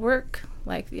is going to work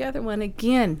like the other one.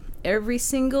 Again, every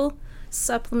single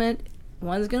supplement,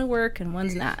 one's going to work and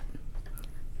one's not.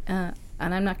 And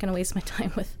I'm not going to waste my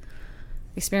time with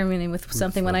experimenting with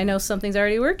something when I know something's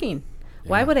already working. Yeah.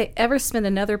 Why would I ever spend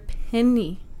another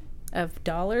penny of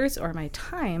dollars or my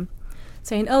time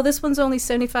saying, oh, this one's only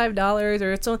 $75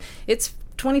 or it's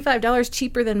 $25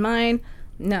 cheaper than mine?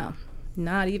 No,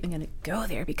 not even going to go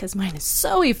there because mine is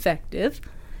so effective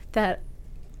that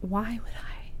why would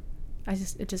I?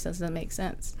 It just doesn't make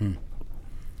sense.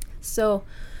 So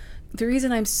the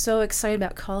reason I'm so excited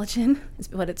about collagen is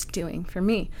what it's doing for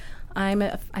me. I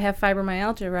have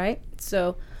fibromyalgia, right?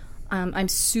 So I'm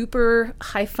super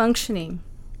high functioning,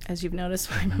 as you've noticed.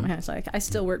 Fibromyalgia. I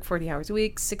still work 40 hours a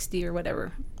week, 60 or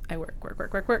whatever. I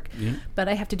work. Yeah. But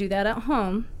I have to do that at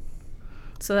home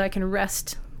so that I can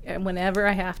rest whenever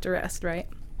I have to rest, right?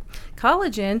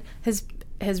 Collagen has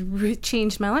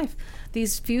changed my life.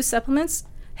 These few supplements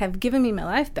have given me my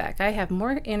life back. I have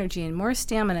more energy and more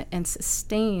stamina and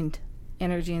sustained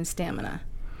energy and stamina.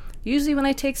 Usually when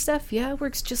I take stuff, it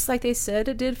works just like they said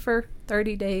it did for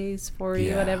 30 days,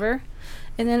 40, whatever.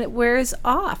 And then it wears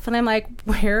off. And I'm like,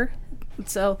 where?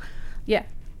 So,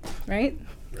 right?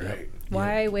 Right.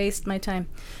 Why waste my time?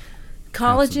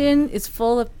 Collagen is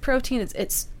full of protein.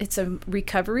 It's a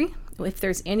recovery. If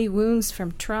there's any wounds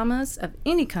from traumas of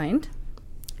any kind,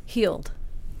 healed.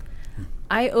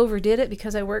 I overdid it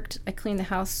because I cleaned the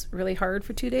house really hard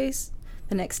for 2 days.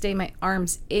 The next day my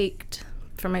arms ached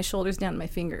from my shoulders down to my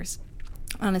fingers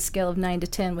on a scale of 9 to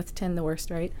 10, with 10 the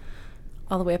worst, right?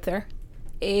 All the way up there.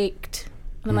 Ached.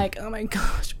 And I'm like, oh my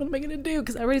gosh, what am I going to do?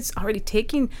 Because I was already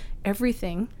taking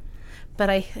everything, but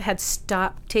I had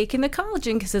stopped taking the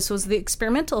collagen because this was the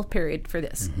experimental period for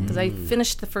this. Because I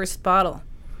finished the first bottle.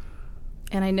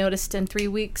 And I noticed in 3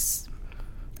 weeks,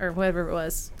 or whatever it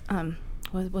was,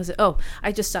 what was it? Oh,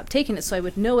 I just stopped taking it so I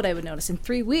would know what I would notice. In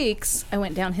 3 weeks, I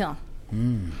went downhill.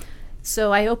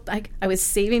 So I was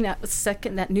saving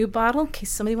that new bottle in case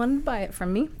somebody wanted to buy it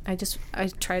from me. I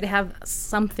try to have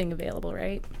something available,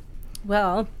 right?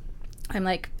 Well, I'm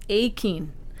like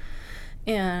aching,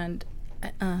 and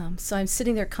so I'm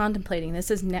sitting there contemplating.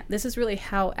 This is really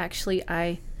how actually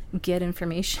I get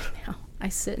information now. I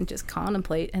sit and just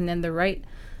contemplate, and then the right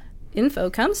info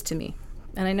comes to me,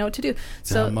 and I know what to do.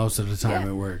 So most of the time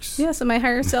it works. Yeah. So my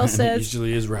higher self says, it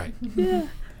usually is right. Yeah.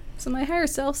 So my higher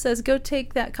self says, go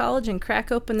take that collagen,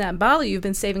 crack open that bottle you've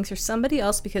been saving for somebody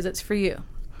else because it's for you.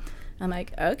 I'm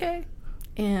like, okay.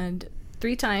 And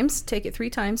 3 times, take it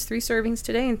 3 times, 3 servings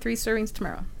today and 3 servings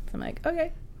tomorrow. I'm like,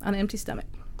 okay, on an empty stomach.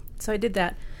 So I did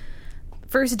that.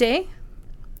 First day,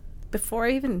 before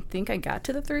I even think I got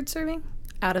to the 3rd serving,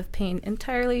 out of pain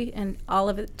entirely, and all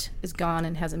of it is gone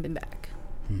and hasn't been back.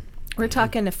 We're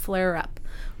talking a flare up.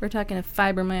 We're talking a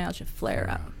fibromyalgia flare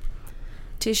up.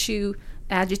 Tissue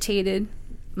agitated,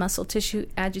 muscle tissue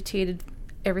agitated,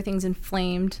 everything's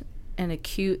inflamed and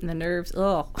acute, and the nerves,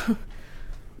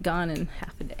 gone in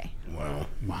half a day. Wow.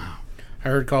 Wow. I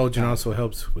heard collagen also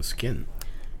helps with skin.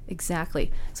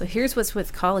 Exactly. So here's what's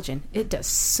with collagen. It does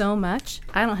so much.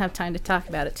 I don't have time to talk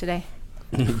about it today.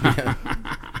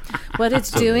 What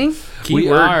it's doing, We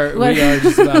are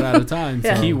just about out of time.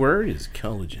 Yeah. So. Key word is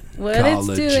collagen.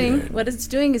 what it's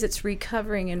doing is it's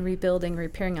recovering and rebuilding,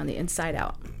 repairing on the inside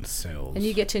out. Cells. And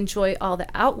you get to enjoy all the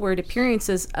outward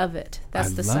appearances of it.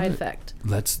 That's I the love side it. effect.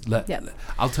 Yep.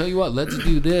 I'll tell you what. Let's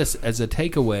do this as a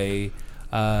takeaway.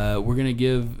 We're gonna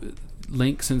give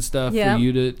links and stuff Yep. for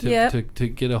you Yep. to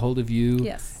get a hold of you.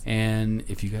 Yes. And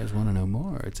if you guys want to know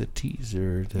more, it's a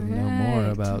teaser to know more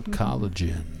Right. about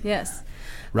collagen. Yes.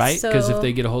 Right? Because if So-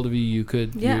 they get a hold of you, you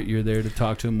could. Yeah. You're there to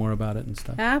talk to them more about it and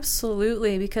stuff.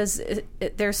 Absolutely, because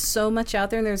there's so much out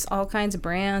there, and there's all kinds of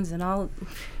brands, and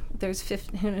there's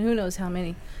 50, who knows how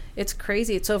many. It's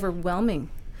crazy. It's overwhelming.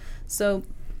 So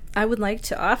I would like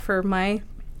to offer my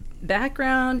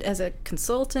background as a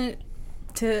consultant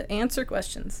to answer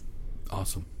questions.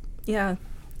 Awesome. Yeah.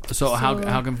 So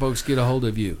how can folks get a hold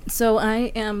of you? So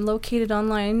I am located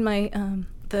online. My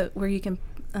where you can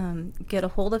get a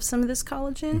hold of some of this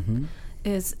collagen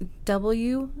is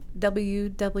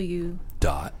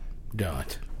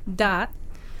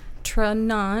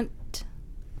www.tranant.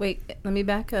 Wait, let me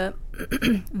back up.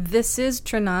 This is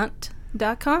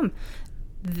tranant.com.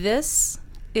 This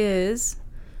is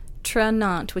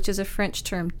Tranant, which is a French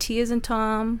term. T is in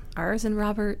Tom, R is in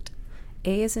Robert,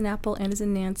 A is in Apple, N is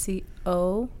in Nancy,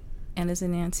 O, N is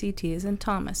in Nancy, T is in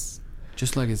Thomas.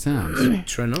 Just like it sounds.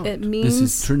 Tranant. It means This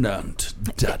is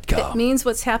Tranant.com. it means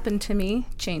what's happened to me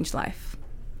changed life.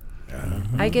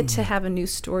 I get to have a new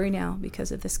story now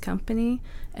because of this company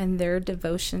and their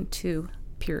devotion to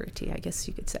purity, I guess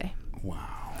you could say.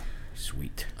 Wow.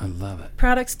 Sweet. I love it.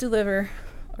 Products deliver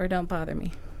or don't bother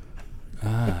me.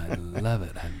 I love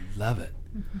it. I love it.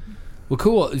 Well,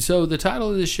 cool. So the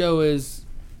title of the show is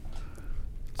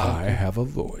I Have a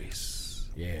Voice.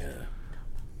 Yeah.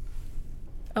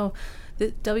 Oh,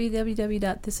 the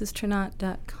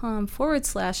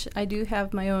www.thisistranant.com/ I do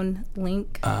have my own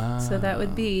link. So that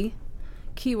would be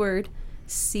keyword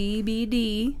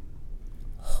CBD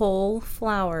whole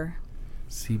flower.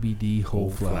 CBD whole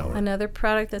flower. Another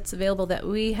product that's available that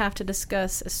we have to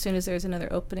discuss as soon as there's another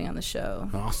opening on the show.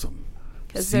 Awesome.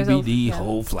 'Cause there's a- CBD yeah.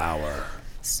 whole flower.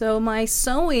 So my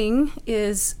sewing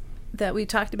is that we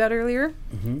talked about earlier.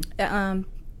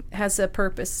 Has a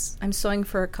purpose. I'm sewing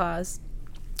for a cause.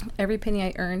 Every penny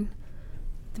I earn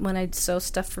when I sew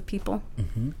stuff for people,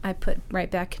 I put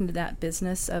right back into that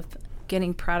business of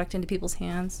getting product into people's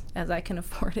hands as I can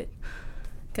afford it.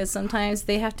 Because sometimes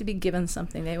they have to be given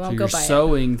something. They won't So go you're buy it.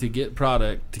 sewing to get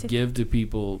product to give to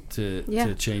people to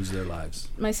Yeah. change their lives.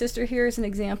 My sister here is an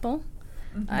example.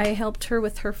 I helped her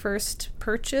with her first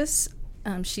purchase.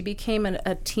 She became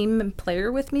a team player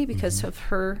with me because of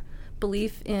her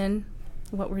belief in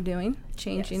what we're doing,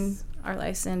 changing our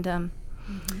lives. And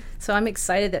so I'm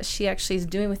excited that she actually is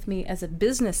doing with me as a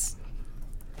business.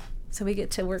 So we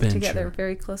get to work Venture. together,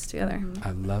 very close together.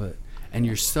 I love it. And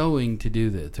you're sewing to do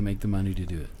that, to make the money to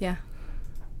do it. Yeah.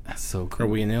 That's so Are cool.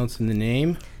 we announcing the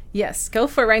name? Yes, go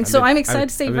for it, Ryan. So I'm excited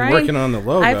to say, I've been Ryan. working on the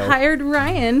logo. I've hired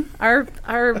Ryan, our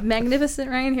magnificent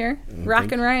Ryan here,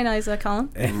 Rockin' Ryan, as I call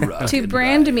him, to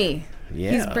brand me.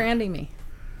 Yeah. He's branding me.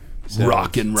 So-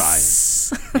 Rockin' Ryan.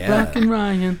 Yeah. Rockin'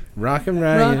 Ryan. Rockin'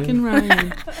 Ryan. Rockin'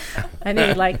 Ryan. I knew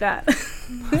you'd like that.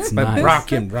 That's But nice.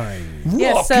 Rockin' Ryan.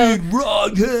 Yeah, so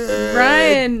Rockin'.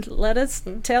 Ryan, let us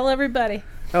tell everybody.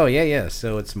 Oh, yeah.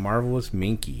 So it's Marvelous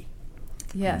Minky.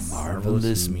 Yes,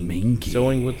 Marvelous Minky.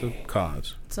 Sewing with a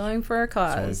cause. sewing for a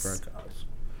cause. Sewing for a cause.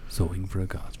 Sewing for a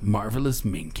cause. Marvelous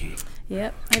Minky.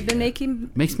 Yep, I've been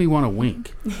making. Makes me want to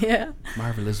wink. Yeah.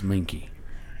 Marvelous Minky.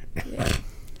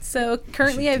 So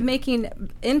currently, I'm making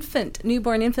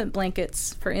newborn infant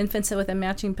blankets for infants with a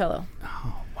matching pillow.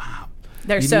 Oh, wow.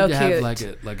 They're you so need to cute.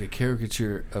 have like a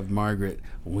caricature of Margaret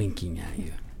winking at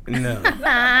you. No.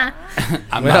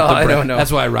 I'm Well, not the I don't know.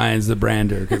 That's why Ryan's the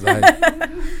brander, because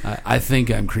I think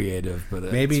I'm creative, but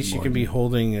Maybe it's she more can be than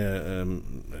holding a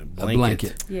blanket.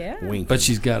 blanket. Yeah. Wink. But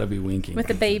she's got to be winking. With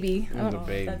a baby. With a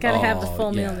baby. Gotta have the Oh,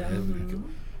 full meal yeah. now.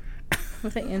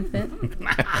 With an infant.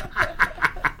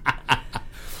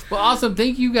 Well, awesome.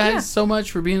 Thank you guys Yeah. so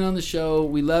much for being on the show.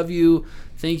 We love you.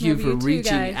 Thank you Love for you too,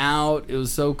 reaching guys. out. It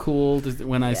was so cool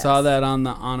when I saw that on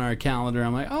our calendar.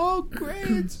 I'm like, oh,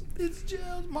 great! It's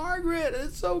Jill, Margaret.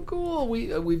 It's so cool.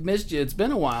 We've missed you. It's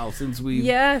been a while since we've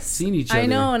Yes. seen each other. I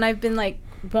know, and I've been like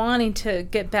wanting to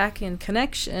get back in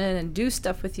connection and do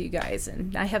stuff with you guys,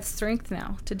 and I have strength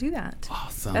now to do that.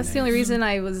 Awesome. That's the only reason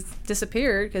I was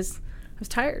disappeared, because I was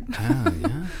tired. Oh,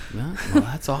 yeah. Well,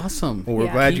 that's awesome. Well, we're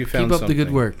Yeah. glad you found Keep up something. the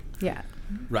good work. Yeah.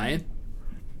 Ryan,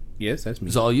 Yes, that's me.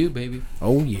 it's all you, baby.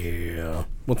 Oh, yeah.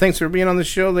 Well, thanks for being on the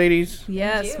show, ladies.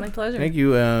 Yes, you. my pleasure. Thank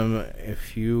you.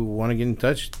 If you want to get in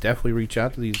touch, definitely reach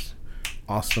out to these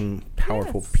awesome,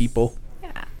 powerful Yes. people.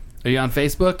 Yeah, Are you on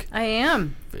Facebook? I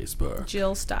am Facebook.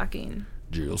 Jill Stocking.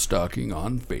 Jill Stocking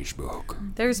on Facebook.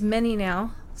 There's many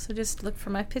now, so just look for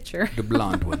my picture. The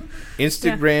blonde one.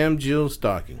 Instagram, Jill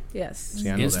Stocking. Yes. See,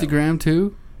 I know that one. Instagram,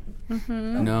 too?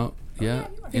 Mm-hmm. No. Yeah.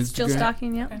 It's Jill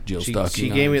Stocking, yeah. Jill She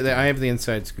Stocking. gave on- me the. I have the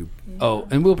inside scoop. Oh,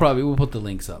 and we'll put the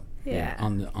links up. Yeah.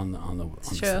 On the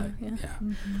True, site. yeah.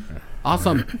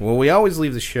 Awesome. Well, we always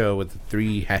leave the show with the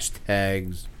 3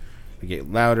 hashtags. We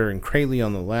get louder and Crayley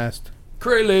on the last.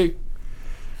 Crayley.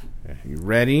 You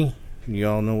ready? You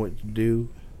all know what to do.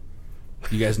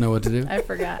 You guys know what to do? I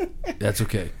forgot. That's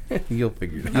okay. You'll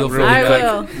figure it out. You'll Really I quick.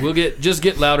 will. We'll just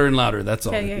get louder and louder. That's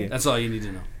all. Okay, okay. That's all you need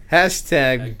to know.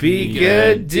 Hashtag be Be good,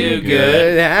 good, do do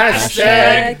good.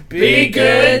 Hashtag be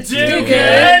good, do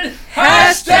good.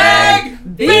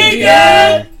 Hashtag Be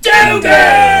good, do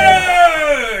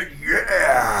good.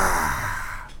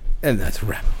 Yeah. And that's a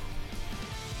wrap.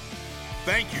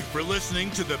 Thank you for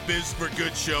listening to the Biz for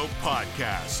Good Show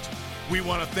podcast. We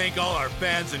want to thank all our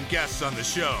fans and guests on the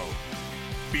show.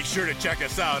 Be sure to check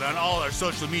us out on all our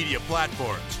social media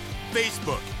platforms,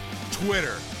 Facebook,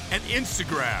 Twitter, and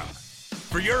Instagram.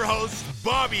 For your hosts,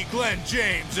 Bobby Glenn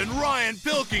James and Ryan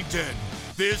Pilkington,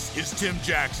 this is Tim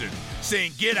Jackson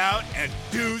saying get out and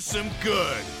do some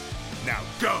good. Now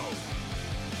go.